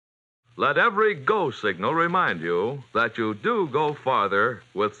Let every go signal remind you that you do go farther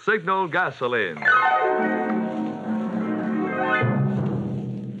with Signal gasoline.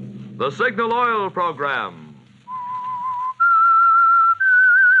 The Signal Oil Program.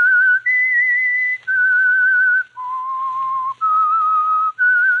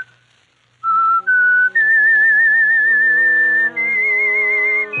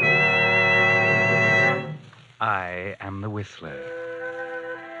 I am the Whistler.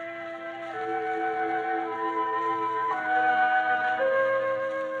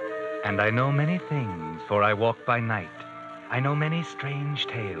 And I know many things, for I walk by night. I know many strange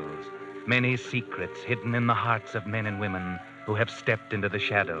tales, many secrets hidden in the hearts of men and women who have stepped into the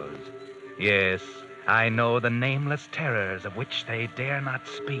shadows. Yes, I know the nameless terrors of which they dare not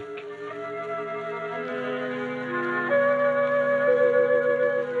speak.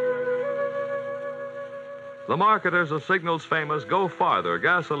 The marketers of Signal's famous Go Farther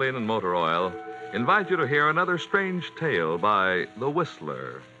gasoline and motor oil invite you to hear another strange tale by The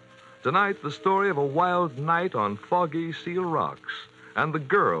Whistler. Tonight, the story of a wild night on foggy Seal Rocks and the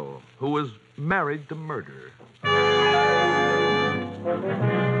girl who was married to murder.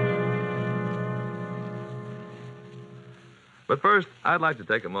 But first, I'd like to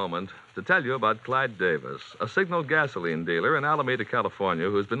take a moment to tell you about Clyde Davis, a Signal gasoline dealer in Alameda, California,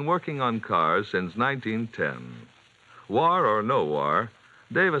 who's been working on cars since 1910. War or no war,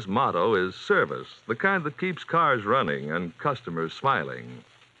 Davis' motto is service, the kind that keeps cars running and customers smiling.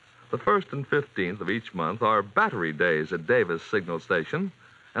 The 1st and 15th of each month are battery days at Davis Signal Station,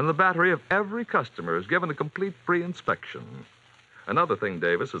 and the battery of every customer is given a complete free inspection. Another thing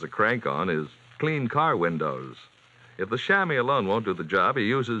Davis is a crank on is clean car windows. If the chamois alone won't do the job, he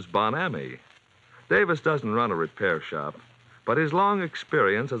uses Bon-Ami. Davis doesn't run a repair shop, but his long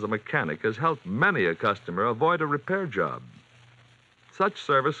experience as a mechanic has helped many a customer avoid a repair job. Such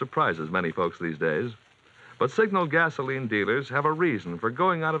service surprises many folks these days, but Signal gasoline dealers have a reason for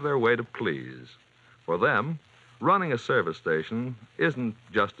going out of their way to please. For them, running a service station isn't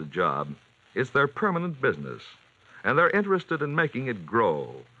just a job, it's their permanent business, and they're interested in making it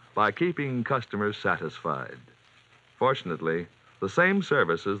grow by keeping customers satisfied. Fortunately, the same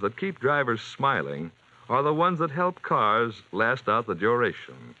services that keep drivers smiling are the ones that help cars last out the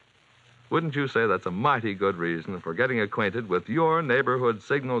duration. Wouldn't you say that's a mighty good reason for getting acquainted with your neighborhood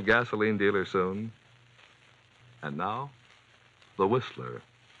Signal gasoline dealer soon? And now, The Whistler.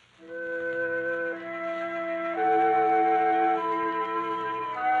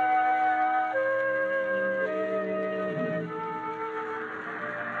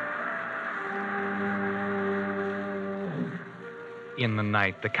 In the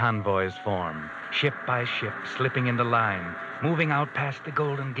night, the convoys form, ship by ship, slipping into line, moving out past the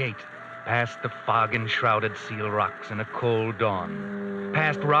Golden Gate, past the fog-enshrouded Seal Rocks in a cold dawn,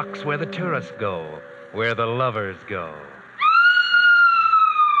 past rocks where the tourists go, where the lovers go.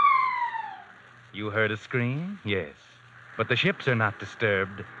 You heard a scream? Yes. But the ships are not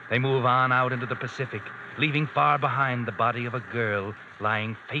disturbed. They move on out into the Pacific, leaving far behind the body of a girl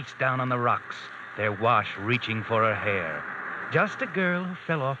lying face down on the rocks, their wash reaching for her hair. Just a girl who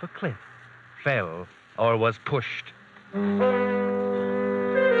fell off a cliff. Fell or was pushed.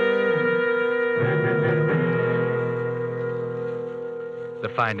 The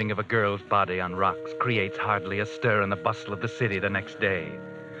finding of a girl's body on rocks creates hardly a stir in the bustle of the city the next day.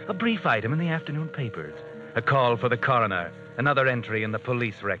 A brief item in the afternoon papers. A call for the coroner. Another entry in the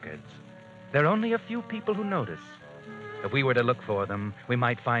police records. There are only a few people who notice. If we were to look for them, we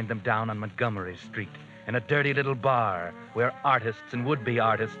might find them down on Montgomery Street, in a dirty little bar where artists and would-be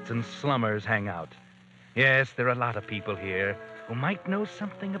artists and slummers hang out. Yes, there are a lot of people here who might know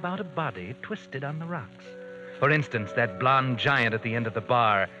something about a body twisted on the rocks. For instance, that blonde giant at the end of the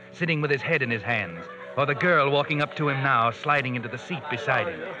bar, sitting with his head in his hands, or the girl walking up to him now, sliding into the seat beside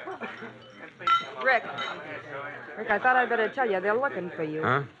him. Rick, I thought I'd better tell you they're looking for you.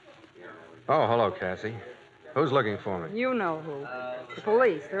 Huh? Oh, hello, Cassie. Who's looking for me? You know who. The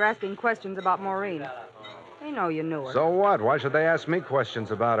police. They're asking questions about Maureen. They know you knew her. So what? Why should they ask me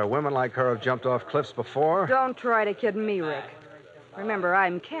questions about her? Women like her have jumped off cliffs before. Don't try to kid me, Rick. Remember,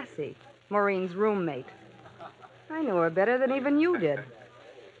 I'm Cassie, Maureen's roommate. I knew her better than even you did.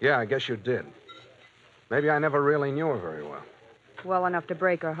 Yeah, I guess you did. Maybe I never really knew her very well. Well enough to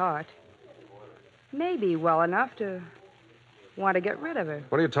break her heart. Maybe well enough to want to get rid of her.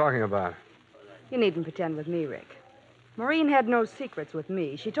 What are you talking about? You needn't pretend with me, Rick. Maureen had no secrets with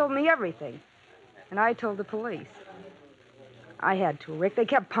me. She told me everything. And I told the police. I had to, Rick. They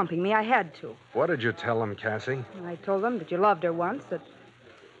kept pumping me. I had to. What did you tell them, Cassie? And I told them that you loved her once, that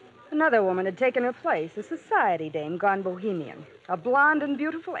Another woman had taken her place, a society dame gone bohemian. A blonde and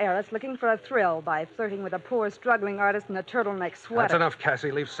beautiful heiress looking for a thrill by flirting with a poor, struggling artist in a turtleneck sweater. That's enough,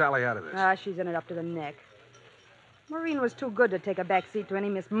 Cassie. Leave Sally out of this. Ah, she's in it up to the neck. Maureen was too good to take a back seat to any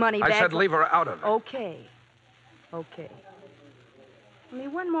Miss Moneybags. I said leave her out of it. Okay. Only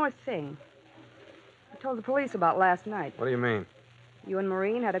one more thing. I told the police about last night. What do you mean? You and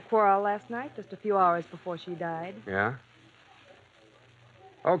Maureen had a quarrel last night, just a few hours before she died. Yeah?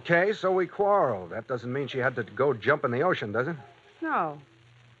 Okay, so we quarreled. That doesn't mean she had to go jump in the ocean, does it? No,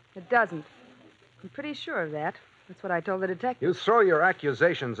 it doesn't. I'm pretty sure of that. That's what I told the detective. You throw your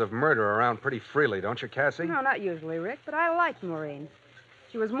accusations of murder around pretty freely, don't you, Cassie? No, not usually, Rick, but I liked Maureen.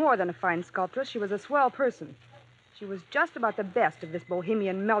 She was more than a fine sculptress. She was a swell person. She was just about the best of this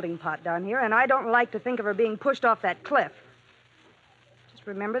bohemian melting pot down here, and I don't like to think of her being pushed off that cliff. Just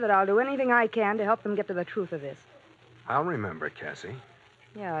remember that I'll do anything I can to help them get to the truth of this. I'll remember, Cassie.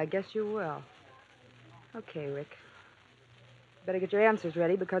 Yeah, I guess you will. Okay, Rick. Better get your answers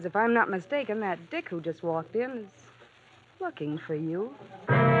ready, because if I'm not mistaken, that Dick who just walked in is looking for you.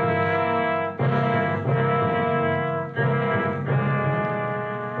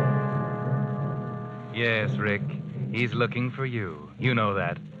 Yes, Rick. He's looking for you. You know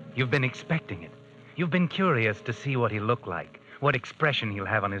that. You've been expecting it. You've been curious to see what he'll look like, what expression he'll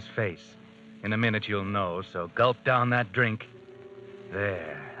have on his face. In a minute you'll know, so gulp down that drink.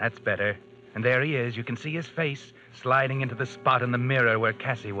 There, that's better. And there he is. You can see his face sliding into the spot in the mirror where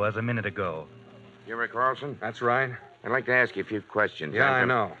Cassie was a minute ago. You Rick Carlson? That's right. I'd like to ask you a few questions. Yeah, I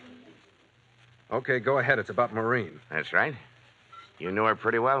know. Okay, go ahead. It's about Maureen. That's right. You knew her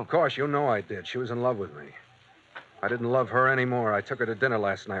pretty well? Of course, you know I did. She was in love with me. I didn't love her anymore. I took her to dinner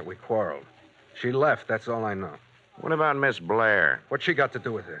last night. We quarreled. She left. That's all I know. What about Miss Blair? What's she got to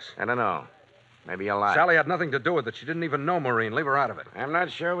do with this? I don't know. Maybe you lied. Sally had nothing to do with it. She didn't even know Maureen. Leave her out of it. I'm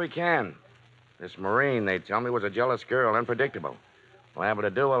not sure we can. This Maureen, they tell me, was a jealous girl, unpredictable. Liable to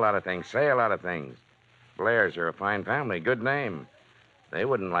do a lot of things, say a lot of things. Blairs are a fine family, good name. They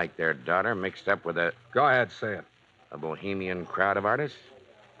wouldn't like their daughter mixed up with a Go ahead, say it. bohemian crowd of artists.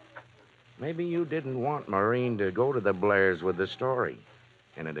 Maybe you didn't want Maureen to go to the Blairs with the story.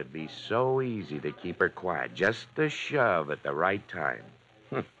 And it'd be so easy to keep her quiet, just a shove at the right time.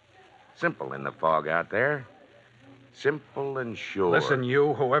 Simple in the fog out there. Simple and sure. Listen,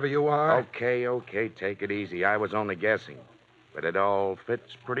 you, whoever you are. Okay, take it easy. I was only guessing. But it all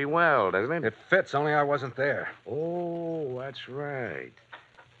fits pretty well, doesn't it? It fits, only I wasn't there. Oh, that's right.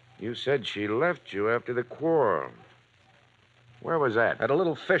 You said she left you after the quarrel. Where was that? At a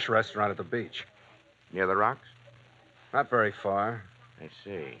little fish restaurant at the beach. Near the rocks? Not very far. I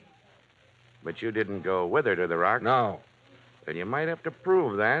see. But you didn't go with her to the rocks? No. Then you might have to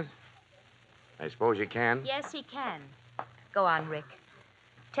prove that. I suppose you can? Yes, he can. Go on, Rick.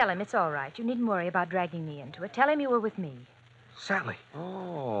 Tell him it's all right. You needn't worry about dragging me into it. Tell him you were with me. Sally.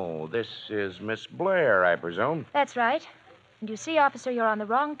 Oh, this is Miss Blair, I presume. That's right. And you see, officer, you're on the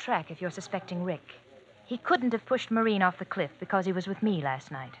wrong track if you're suspecting Rick. He couldn't have pushed Maureen off the cliff because he was with me last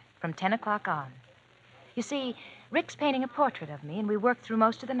night, from 10 o'clock on. You see, Rick's painting a portrait of me, and we worked through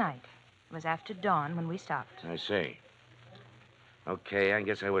most of the night. It was after dawn when we stopped. I see. Okay, I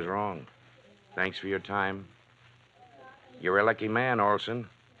guess I was wrong. Thanks for your time. You're a lucky man, Olson.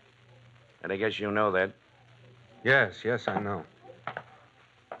 And I guess you know that. Yes, I know.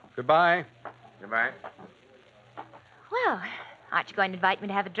 Goodbye. Goodbye. Well, aren't you going to invite me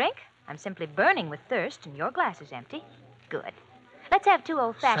to have a drink? I'm simply burning with thirst, and your glass is empty. Good. Let's have 2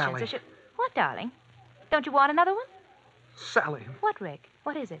 old-fashions. Sally. What, darling? Don't you want another one? Sally. What, Rick?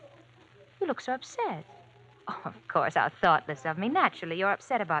 What is it? You look so upset. Oh, of course, how thoughtless of me. Naturally, you're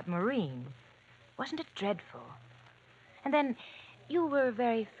upset about Maureen. Wasn't it dreadful? And then, you were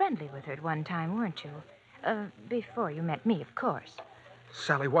very friendly with her at one time, weren't you? Before you met me, of course.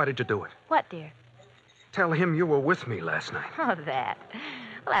 Sally, why did you do it? What, dear? Tell him you were with me last night. Oh, that.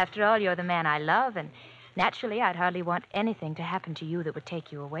 Well, after all, you're the man I love, and naturally, I'd hardly want anything to happen to you that would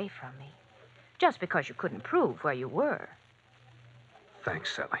take you away from me. Just because you couldn't prove where you were.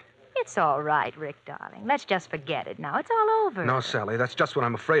 Thanks, Sally. It's all right, Rick, darling. Let's just forget it now. It's all over. No, Sally, that's just what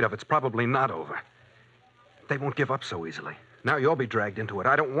I'm afraid of. It's probably not over. They won't give up so easily. Now you'll be dragged into it.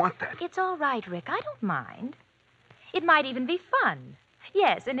 I don't want that. It's all right, Rick. I don't mind. It might even be fun.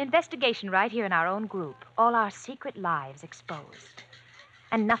 Yes, an investigation right here in our own group. All our secret lives exposed.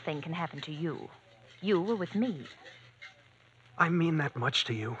 And nothing can happen to you. You were with me. I mean that much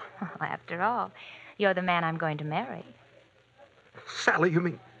to you. After all, you're the man I'm going to marry. Sally, you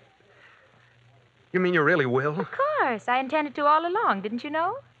mean you really will? Of course. I intended to all along, didn't you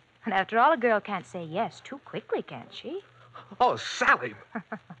know? And after all, a girl can't say yes too quickly, can't she? Oh, Sally.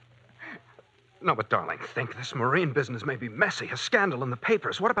 No, but darling, think. This Maureen business may be messy. A scandal in the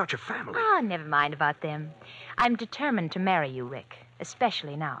papers. What about your family? Oh, never mind about them. I'm determined to marry you, Rick,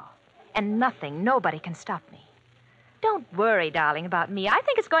 especially now. And nobody can stop me. Don't worry, darling, about me. I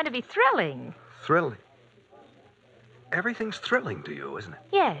think it's going to be thrilling. Thrilling? Everything's thrilling to you, isn't it?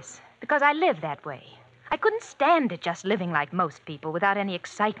 Yes, because I live that way. I couldn't stand it just living like most people without any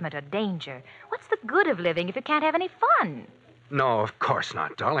excitement or danger. What's the good of living if you can't have any fun? No, of course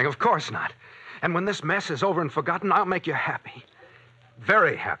not, darling. Of course not. And when this mess is over and forgotten, I'll make you happy.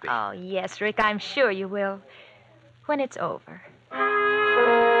 Very happy. Oh, yes, Rick, I'm sure you will. When it's over.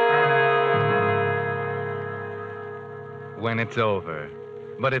 When it's over.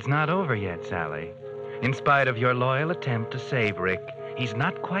 But it's not over yet, Sally. In spite of your loyal attempt to save Rick, he's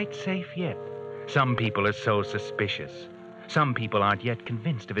not quite safe yet. Some people are so suspicious. Some people aren't yet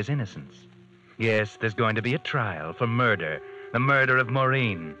convinced of his innocence. Yes, there's going to be a trial for murder, the murder of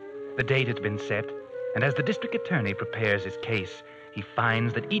Maureen. The date has been set, and as the district attorney prepares his case, he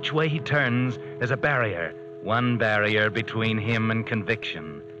finds that each way he turns, there's a barrier. One barrier between him and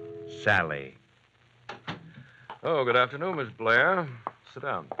conviction. Sally. Oh, good afternoon, Miss Blair. Sit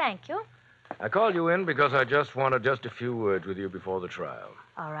down. Thank you. I called you in because I just wanted a few words with you before the trial.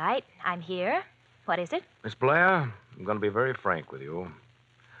 All right, I'm here. What is it? Miss Blair, I'm going to be very frank with you.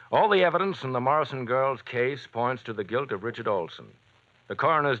 All the evidence in the Morrison girl's case points to the guilt of Richard Olson. The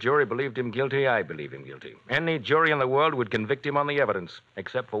coroner's jury believed him guilty. I believe him guilty. Any jury in the world would convict him on the evidence,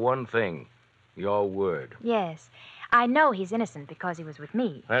 except for one thing. Your word. Yes. I know he's innocent because he was with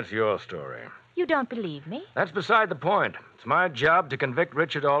me. That's your story. You don't believe me? That's beside the point. It's my job to convict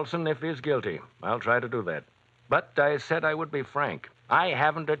Richard Olson if he's guilty. I'll try to do that. But I said I would be frank. I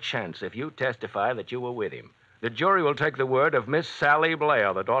haven't a chance if you testify that you were with him. The jury will take the word of Miss Sally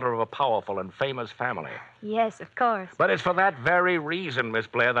Blair, the daughter of a powerful and famous family. Yes, of course. But it's for that very reason, Miss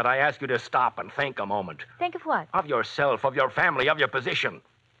Blair, that I ask you to stop and think a moment. Think of what? Of yourself, of your family, of your position.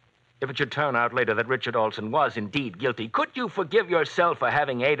 If it should turn out later that Richard Olson was indeed guilty, could you forgive yourself for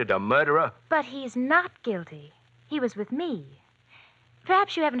having aided a murderer? But he's not guilty. He was with me.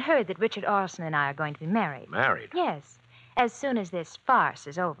 Perhaps you haven't heard that Richard Olson and I are going to be married. Married? Yes, as soon as this farce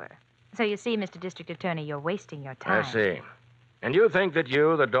is over. So you see, Mr. District Attorney, you're wasting your time. I see. And you think that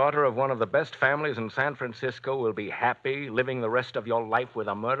you, the daughter of one of the best families in San Francisco, will be happy living the rest of your life with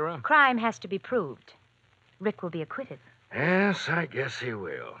a murderer? Crime has to be proved. Rick will be acquitted. Yes, I guess he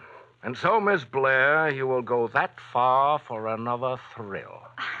will. And so, Miss Blair, you will go that far for another thrill.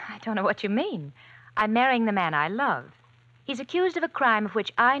 I don't know what you mean. I'm marrying the man I love. He's accused of a crime of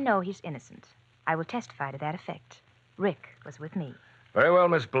which I know he's innocent. I will testify to that effect. Rick was with me. Very well,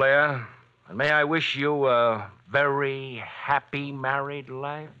 Miss Blair. And may I wish you a very happy married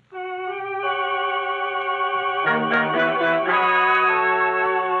life?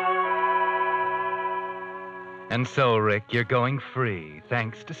 And so, Rick, you're going free,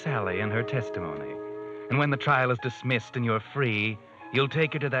 thanks to Sally and her testimony. And when the trial is dismissed and you're free, you'll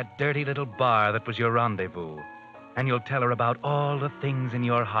take her to that dirty little bar that was your rendezvous. And you'll tell her about all the things in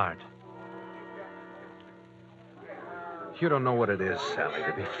your heart. You don't know what it is, Sally,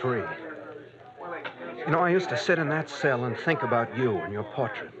 to be free. You know, I used to sit in that cell and think about you and your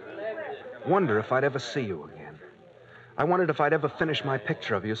portrait. Wonder if I'd ever see you again. I wondered if I'd ever finish my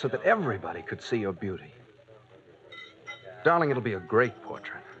picture of you so that everybody could see your beauty. Darling, it'll be a great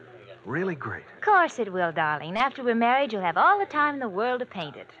portrait. Really great. Of course it will, darling. After we're married, you'll have all the time in the world to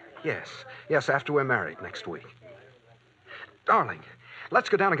paint it. Yes, after we're married next week. Darling, let's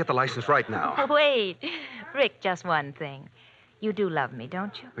go down and get the license right now. Wait. Rick, just one thing. You do love me,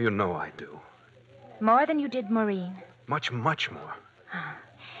 don't you? You know I do. More than you did Maureen? Much, much more.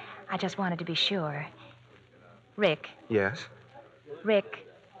 I just wanted to be sure. Rick. Yes? Rick,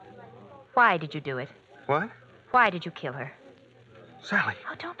 why did you do it? What? Why did you kill her? Sally.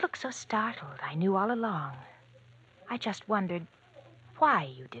 Oh, don't look so startled. I knew all along. I just wondered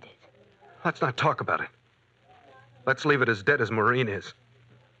why you did it. Let's not talk about it. Let's leave it as dead as Maureen is.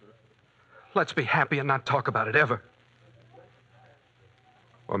 Let's be happy and not talk about it ever.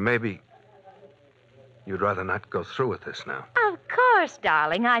 Or maybe you'd rather not go through with this now. Of course,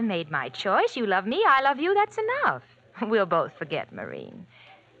 darling. I made my choice. You love me, I love you. That's enough. We'll both forget Maureen.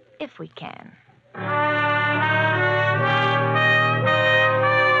 If we can.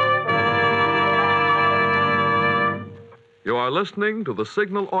 You are listening to the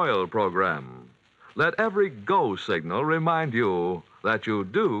Signal Oil program. Let every go signal remind you that you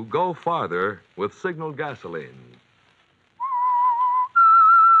do go farther with Signal gasoline.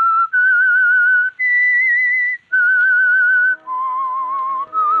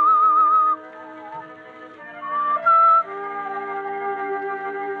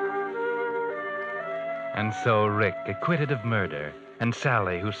 so Rick, acquitted of murder, and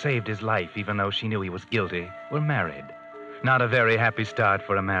Sally, who saved his life even though she knew he was guilty, were married. Not a very happy start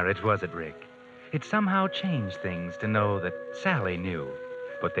for a marriage, was it, Rick? It somehow changed things to know that Sally knew.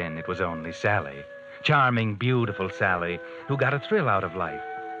 But then it was only Sally. Charming, beautiful Sally, who got a thrill out of life.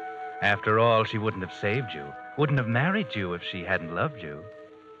 After all, she wouldn't have saved you, wouldn't have married you if she hadn't loved you.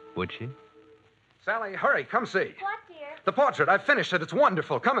 Would she? Sally, hurry, come see. What, dear? The portrait, I've finished it. It's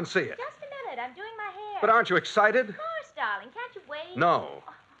wonderful. Come and see it. Just a minute. I'm doing my hair. But aren't you excited? Of course, darling. Can't you wait? No.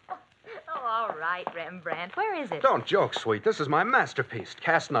 Oh, all right, Rembrandt. Where is it? Don't joke, sweet. This is my masterpiece.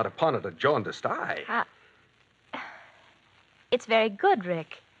 Cast not upon it a jaundiced eye. It's very good,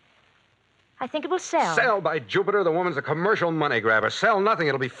 Rick. I think it will sell. Sell, by Jupiter. The woman's a commercial money grabber. Sell nothing.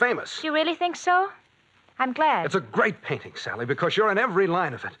 It'll be famous. Do you really think so? I'm glad. It's a great painting, Sally, because you're in every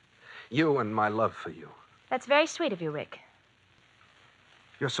line of it. You and my love for you. That's very sweet of you, Rick.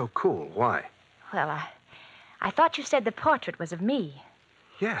 You're so cool. Why? Well, I thought you said the portrait was of me.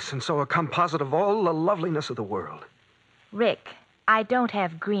 Yes, and so a composite of all the loveliness of the world. Rick, I don't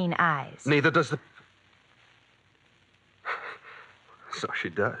have green eyes. Neither does the... So she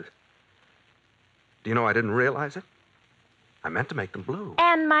does. Do you know I didn't realize it? I meant to make them blue.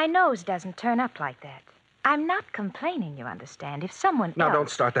 And my nose doesn't turn up like that. I'm not complaining, you understand. If someone Now, else... don't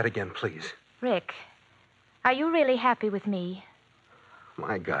start that again, please. Rick, are you really happy with me?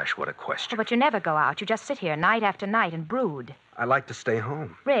 My gosh, what a question. But you never go out. You just sit here night after night and brood. I like to stay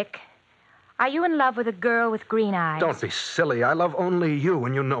home. Rick, are you in love with a girl with green eyes? Don't be silly. I love only you,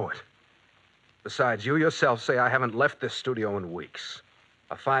 and you know it. Besides, you yourself say I haven't left this studio in weeks.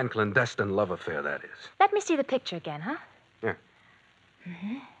 A fine clandestine love affair, that is. Let me see the picture again, huh? Yeah.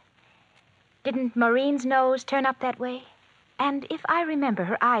 Mm-hmm. Didn't Maureen's nose turn up that way? And if I remember,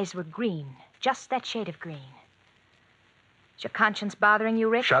 her eyes were green. Just that shade of green. Is your conscience bothering you,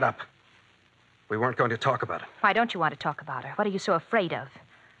 Rick? Shut up. We weren't going to talk about it. Why don't you want to talk about her? What are you so afraid of?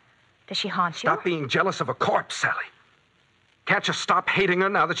 Does she haunt you? Stop being jealous of a corpse, Sally. Can't you stop hating her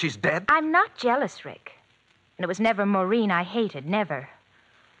now that she's dead? I'm not jealous, Rick. And it was never Maureen I hated, never.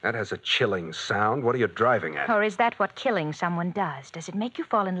 That has a chilling sound. What are you driving at? Or is that what killing someone does? Does it make you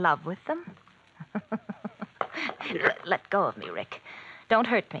fall in love with them? Let go of me, Rick. Don't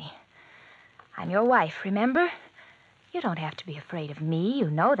hurt me. I'm your wife, remember? You don't have to be afraid of me. You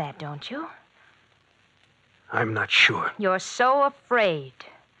know that, don't you? I'm not sure. You're so afraid.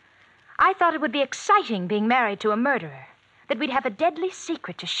 I thought it would be exciting being married to a murderer, that we'd have a deadly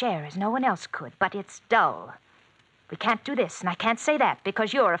secret to share as no one else could, but it's dull. We can't do this, and I can't say that,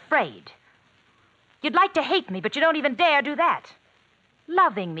 because you're afraid. You'd like to hate me, but you don't even dare do that.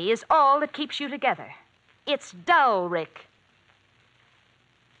 Loving me is all that keeps you together. It's dull, Rick.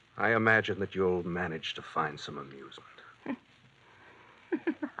 I imagine that you'll manage to find some amusement.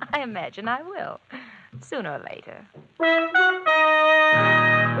 I imagine I will, sooner or later.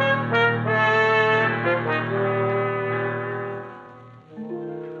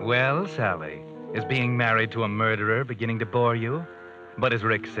 Well, Sally, is being married to a murderer beginning to bore you? But as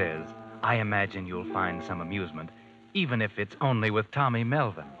Rick says, I imagine you'll find some amusement, even if it's only with Tommy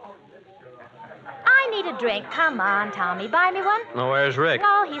Melvin. I need a drink. Come on, Tommy. Buy me one. Oh, where's Rick?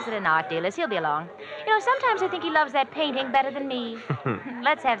 Oh, he's at an art dealer's. He'll be along. You know, sometimes I think he loves that painting better than me.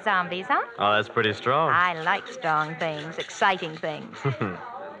 Let's have zombies, huh? Oh, that's pretty strong. I like strong things, exciting things.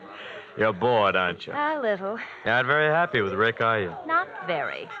 You're bored, aren't you? A little. You're not very happy with Rick, are you? Not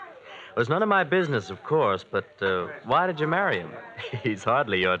very. Well, it's none of my business, of course, but why did you marry him? He's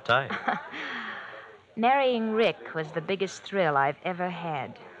hardly your type. Marrying Rick was the biggest thrill I've ever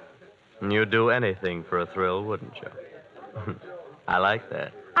had. You'd do anything for a thrill, wouldn't you? I like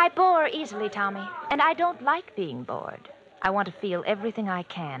that. I bore easily, Tommy, and I don't like being bored. I want to feel everything I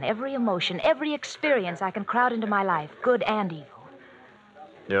can, every emotion, every experience I can crowd into my life, good and evil.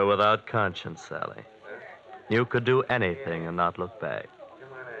 You're without conscience, Sally. You could do anything and not look back.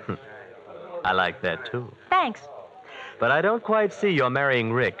 I like that, too. Thanks. But I don't quite see your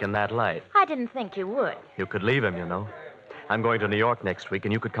marrying Rick in that light. I didn't think you would. You could leave him, you know. I'm going to New York next week,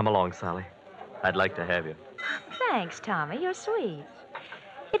 and you could come along, Sally. I'd like to have you. Thanks, Tommy. You're sweet.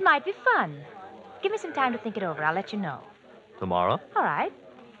 It might be fun. Give me some time to think it over. I'll let you know. Tomorrow? All right.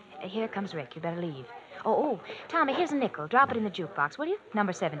 Here comes Rick. You better leave. Oh, Tommy, here's a nickel. Drop it in the jukebox, will you?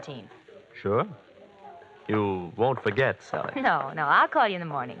 Number 17. Sure. You won't forget, Sally. No, I'll call you in the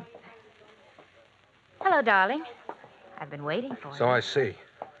morning. Hello, darling. I've been waiting for you. So I see,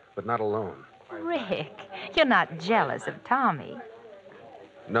 but not alone. Rick, you're not jealous of Tommy.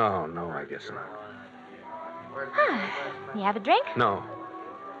 No, I guess not. You have a drink? No.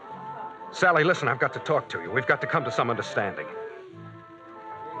 Sally, listen, I've got to talk to you. We've got to come to some understanding.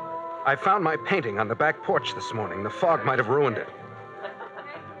 I found my painting on the back porch this morning. The fog might have ruined it.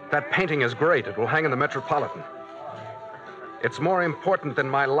 That painting is great. It will hang in the Metropolitan. It's more important than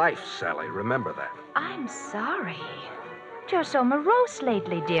my life, Sally. Remember that. I'm sorry. You're so morose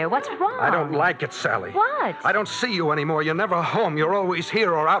lately, dear. What's wrong? I don't like it, Sally. What? I don't see you anymore. You're never home. You're always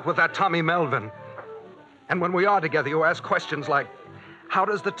here or out with that Tommy Melvin. And when we are together, you ask questions like, how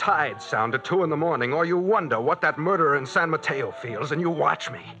does the tide sound at 2 a.m? Or you wonder what that murderer in San Mateo feels, and you watch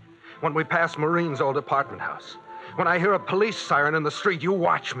me. When we pass Marine's old apartment house. When I hear a police siren in the street, you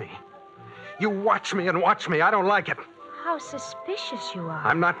watch me. You watch me and watch me. I don't like it. How suspicious you are.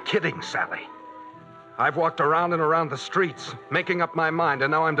 I'm not kidding, Sally. I've walked around and around the streets, making up my mind,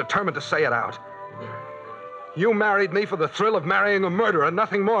 and now I'm determined to say it out. You married me for the thrill of marrying a murderer,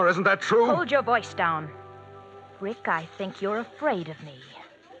 nothing more. Isn't that true? Hold your voice down. Rick, I think you're afraid of me.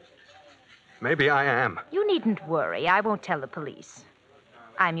 Maybe I am. You needn't worry. I won't tell the police.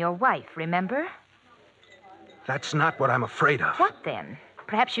 I'm your wife, remember? That's not what I'm afraid of. What then?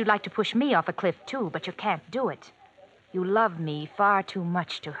 Perhaps you'd like to push me off a cliff, too, but you can't do it. You love me far too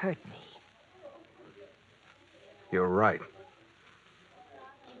much to hurt me. You're right.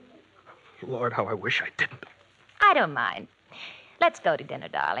 Lord, how I wish I didn't. I don't mind. Let's go to dinner,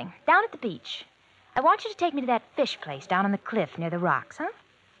 darling. Down at the beach. I want you to take me to that fish place down on the cliff near the rocks, huh?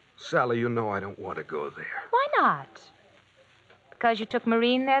 Sally, you know I don't want to go there. Why not? Because you took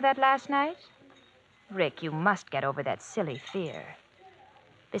Maureen there that last night? Rick, you must get over that silly fear.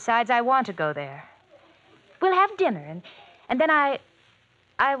 Besides, I want to go there. We'll have dinner, and then I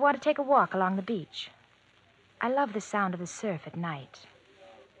want to take a walk along the beach. I love the sound of the surf at night.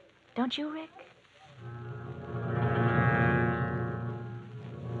 Don't you, Rick?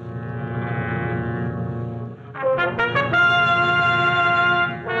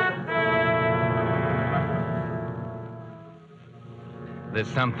 There's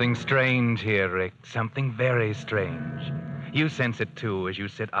something strange here, Rick. Something very strange. You sense it, too, as you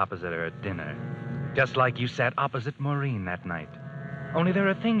sit opposite her at dinner. Just like you sat opposite Maureen that night. Only there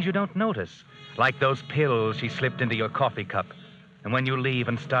are things you don't notice, like those pills she slipped into your coffee cup. And when you leave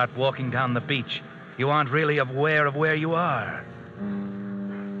and start walking down the beach, you aren't really aware of where you are.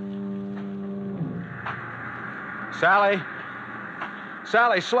 Sally!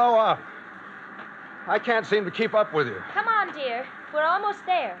 Sally, slow up. I can't seem to keep up with you. Come on, dear. We're almost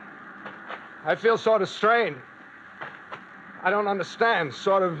there. I feel sort of strained. I don't understand.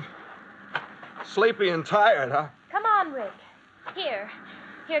 Sort of sleepy and tired, huh? Come on, Rick. Here,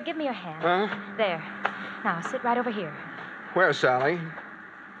 give me your hand. Huh? There. Now, sit right over here. Where, Sally?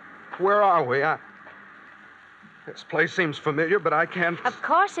 Where are we? This place seems familiar, but I can't... Of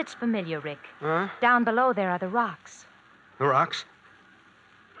course it's familiar, Rick. Huh? Down below there are the rocks. The rocks?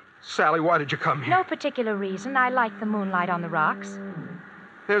 Sally, why did you come here? No particular reason. I like the moonlight on the rocks.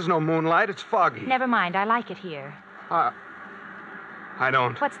 There's no moonlight. It's foggy. Never mind. I like it here. I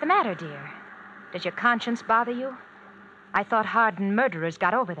don't. What's the matter, dear? Does your conscience bother you? I thought hardened murderers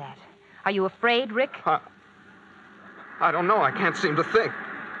got over that. Are you afraid, Rick? I don't know. I can't seem to think.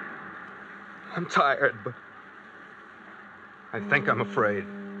 I'm tired, but I think I'm afraid.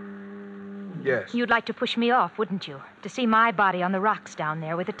 Yes. You'd like to push me off, wouldn't you? To see my body on the rocks down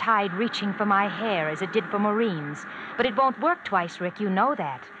there with the tide reaching for my hair as it did for Maureen's. But it won't work twice, Rick. You know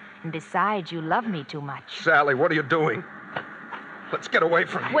that. And besides, you love me too much. Sally, what are you doing? Let's get away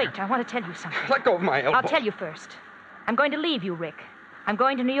from here. Wait, I want to tell you something. Let go of my elbow. I'll tell you first. I'm going to leave you, Rick. I'm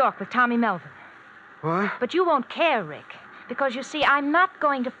going to New York with Tommy Melvin. What? But you won't care, Rick. Because, you see, I'm not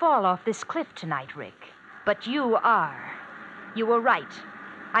going to fall off this cliff tonight, Rick. But you are. You were right.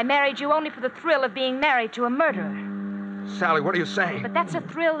 I married you only for the thrill of being married to a murderer. Sally, what are you saying? But that's a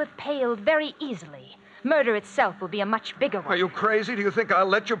thrill that paled very easily. Murder itself will be a much bigger one. Are you crazy? Do you think I'll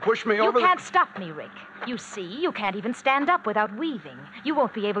let you push me over? You can't stop me, Rick. You see, you can't even stand up without weaving. You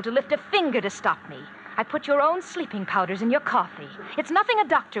won't be able to lift a finger to stop me. I put your own sleeping powders in your coffee. It's nothing a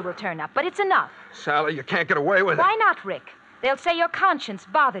doctor will turn up, but it's enough. Sally, you can't get away with it. Why not, Rick? They'll say your conscience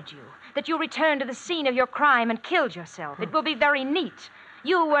bothered you, that you returned to the scene of your crime and killed yourself. It will be very neat.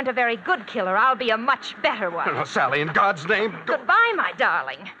 You weren't a very good killer. I'll be a much better one. No, Sally, in God's name, go. Goodbye, my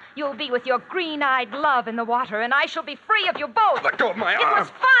darling. You'll be with your green-eyed love in the water, and I shall be free of you both. Let go of my arm. It was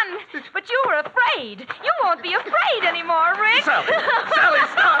fun, but you were afraid. You won't be afraid anymore, Rick. Sally! Sally,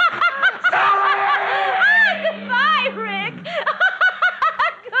 stop! Sally! Goodbye, Rick.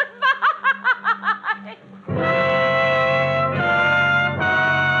 Goodbye.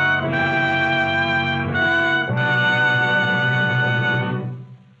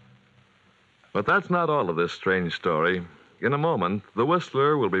 But that's not all of this strange story. In a moment, the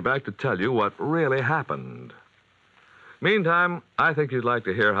Whistler will be back to tell you what really happened. Meantime, I think you'd like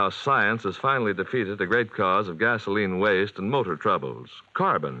to hear how science has finally defeated the great cause of gasoline waste and motor troubles,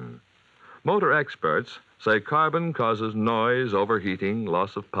 carbon. Motor experts say carbon causes noise, overheating,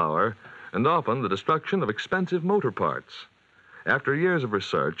 loss of power, and often the destruction of expensive motor parts. After years of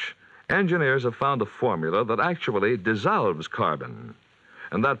research, engineers have found a formula that actually dissolves carbon.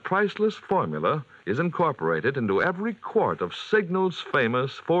 And that priceless formula is incorporated into every quart of Signal's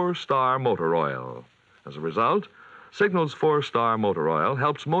famous 4-Star Motor Oil. As a result, Signal's 4-Star Motor Oil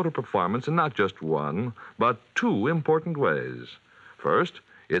helps motor performance in not just one, but two important ways. First,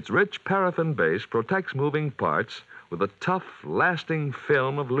 its rich paraffin base protects moving parts with a tough, lasting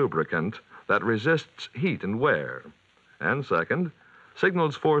film of lubricant that resists heat and wear. And second,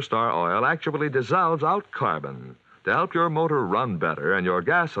 Signal's 4-Star Oil actually dissolves out carbon to help your motor run better and your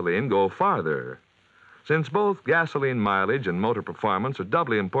gasoline go farther. Since both gasoline mileage and motor performance are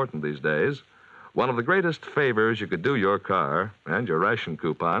doubly important these days, one of the greatest favors you could do your car and your ration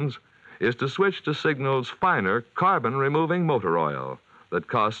coupons is to switch to Signal's finer carbon-removing motor oil that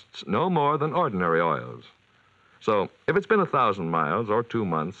costs no more than ordinary oils. So, if it's been 1,000 miles or 2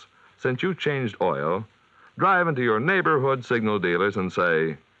 months since you changed oil, drive into your neighborhood Signal dealers and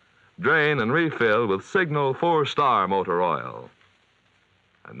say, "Drain and refill with Signal 4-Star Motor Oil."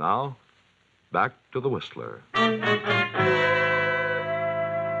 And now, back to the Whistler.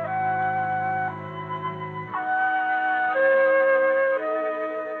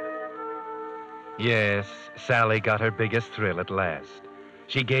 Yes, Sally got her biggest thrill at last.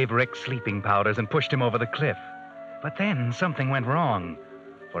 She gave Rick sleeping powders and pushed him over the cliff. But then something went wrong.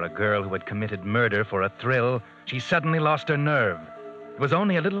 For a girl who had committed murder for a thrill, she suddenly lost her nerve. It was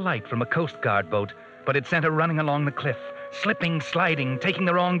only a little light from a Coast Guard boat, but it sent her running along the cliff, slipping, sliding, taking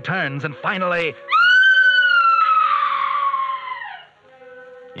the wrong turns, and finally...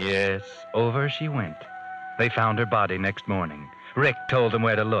 Yes, over she went. They found her body next morning. Rick told them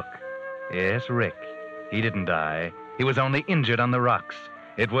where to look. Yes, Rick. He didn't die. He was only injured on the rocks.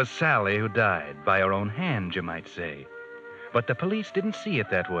 It was Sally who died, by her own hand, you might say. But the police didn't see it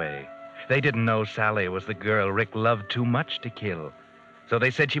that way. They didn't know Sally was the girl Rick loved too much to kill. So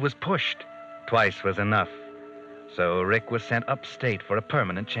they said she was pushed. Twice was enough. So Rick was sent upstate for a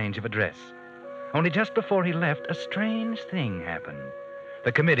permanent change of address. Only just before he left, a strange thing happened.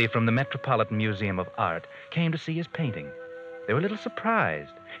 The committee from the Metropolitan Museum of Art came to see his painting. They were a little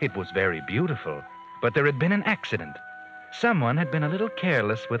surprised. It was very beautiful, but there had been an accident. Someone had been a little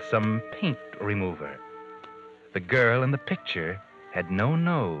careless with some paint remover. The girl in the picture had no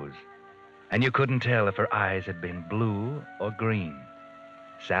nose, and you couldn't tell if her eyes had been blue or green.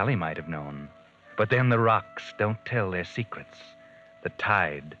 Sally might have known, but then the rocks don't tell their secrets. The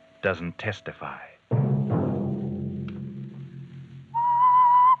tide doesn't testify.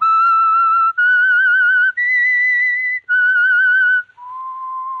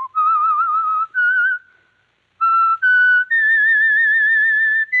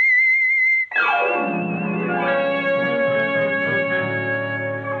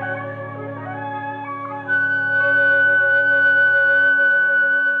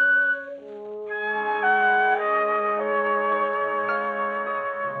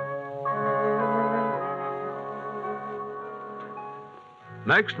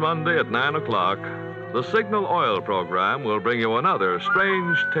 Next Monday at 9 o'clock, the Signal Oil program will bring you another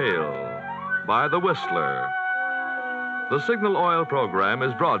strange tale by The Whistler. The Signal Oil program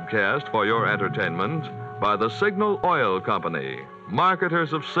is broadcast for your entertainment by the Signal Oil Company,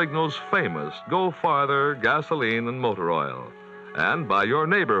 marketers of Signal's famous Go Farther gasoline and motor oil, and by your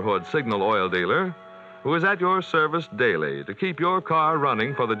neighborhood Signal oil dealer, who is at your service daily to keep your car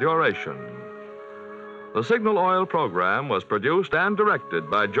running for the duration. The Signal Oil program was produced and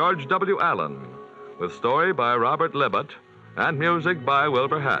directed by George W. Allen, with story by Robert Libet and music by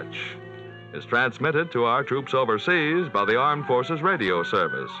Wilbur Hatch. Is transmitted to our troops overseas by the Armed Forces Radio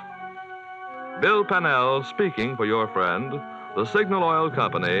Service. Bill Pennell speaking for your friend, the Signal Oil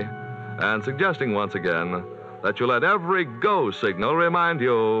Company, and suggesting once again that you let every go signal remind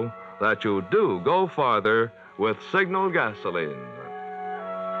you that you do go farther with Signal gasoline.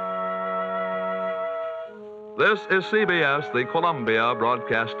 This is CBS, the Columbia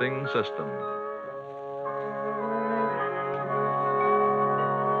Broadcasting System.